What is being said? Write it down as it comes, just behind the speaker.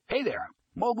Hey there,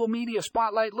 Mobile Media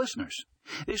Spotlight listeners.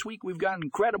 This week we've got an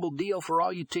incredible deal for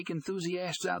all you tech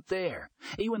enthusiasts out there.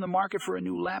 Are you in the market for a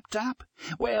new laptop?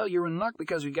 Well, you're in luck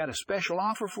because we've got a special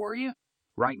offer for you.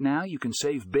 Right now, you can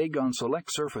save big on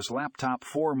select Surface Laptop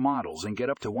 4 models and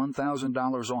get up to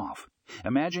 $1,000 off.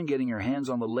 Imagine getting your hands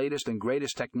on the latest and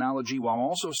greatest technology while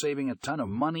also saving a ton of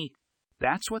money.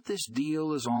 That's what this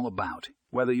deal is all about.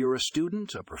 Whether you're a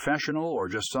student, a professional, or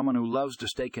just someone who loves to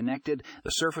stay connected, the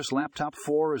Surface Laptop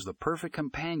 4 is the perfect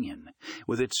companion.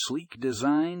 With its sleek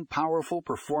design, powerful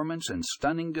performance, and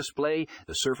stunning display,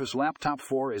 the Surface Laptop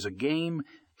 4 is a game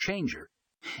changer.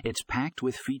 It's packed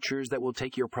with features that will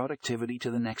take your productivity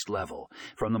to the next level.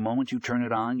 From the moment you turn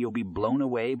it on, you'll be blown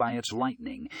away by its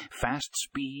lightning, fast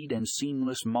speed, and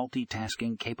seamless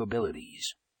multitasking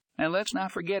capabilities. And let's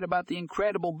not forget about the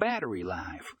incredible battery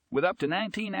life. With up to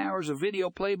 19 hours of video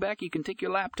playback, you can take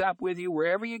your laptop with you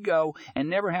wherever you go and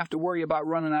never have to worry about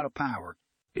running out of power.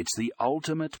 It's the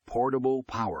ultimate portable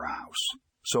powerhouse.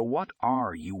 So what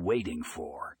are you waiting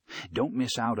for? Don't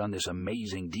miss out on this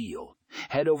amazing deal.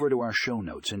 Head over to our show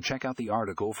notes and check out the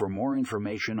article for more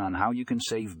information on how you can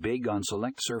save big on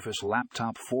select Surface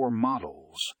Laptop 4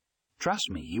 models.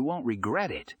 Trust me, you won't regret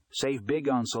it. Save big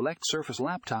on select Surface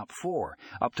Laptop 4,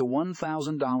 up to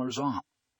 $1,000 off.